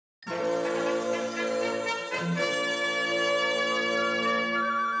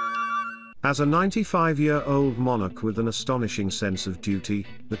As a 95-year-old monarch with an astonishing sense of duty,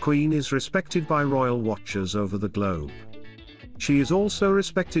 the Queen is respected by royal watchers over the globe. She is also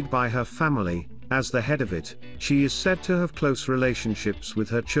respected by her family. As the head of it, she is said to have close relationships with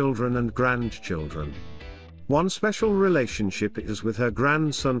her children and grandchildren. One special relationship is with her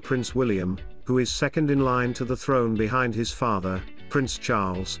grandson Prince William, who is second in line to the throne behind his father, Prince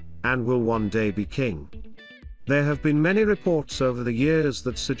Charles, and will one day be king. There have been many reports over the years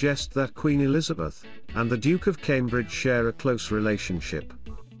that suggest that Queen Elizabeth and the Duke of Cambridge share a close relationship.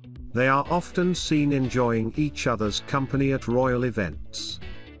 They are often seen enjoying each other's company at royal events.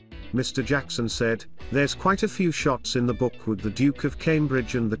 Mr. Jackson said, "There's quite a few shots in the book with the Duke of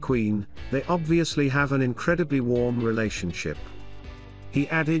Cambridge and the Queen. They obviously have an incredibly warm relationship." He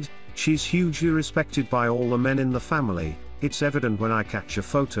added, "She's hugely respected by all the men in the family. It's evident when I catch a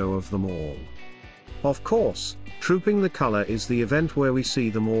photo of them all." Of course, Trooping the Colour is the event where we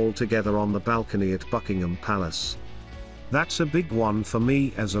see them all together on the balcony at Buckingham Palace. That's a big one for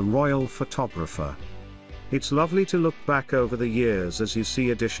me as a royal photographer. It's lovely to look back over the years as you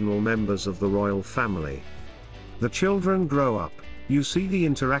see additional members of the royal family. The children grow up, you see the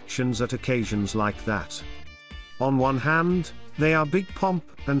interactions at occasions like that. On one hand, they are big pomp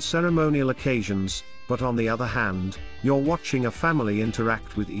and ceremonial occasions, but on the other hand, you're watching a family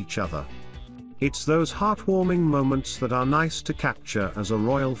interact with each other. It's those heartwarming moments that are nice to capture as a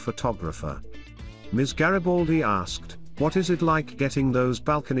royal photographer. Ms. Garibaldi asked, "What is it like getting those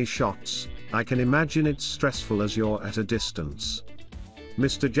balcony shots? I can imagine it's stressful as you're at a distance."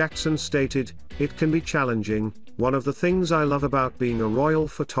 Mr. Jackson stated, "It can be challenging. One of the things I love about being a royal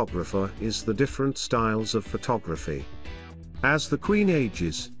photographer is the different styles of photography. As the Queen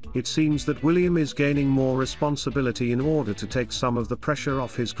ages, it seems that William is gaining more responsibility in order to take some of the pressure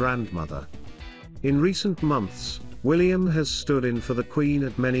off his grandmother. In recent months, William has stood in for the Queen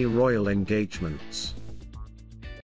at many royal engagements.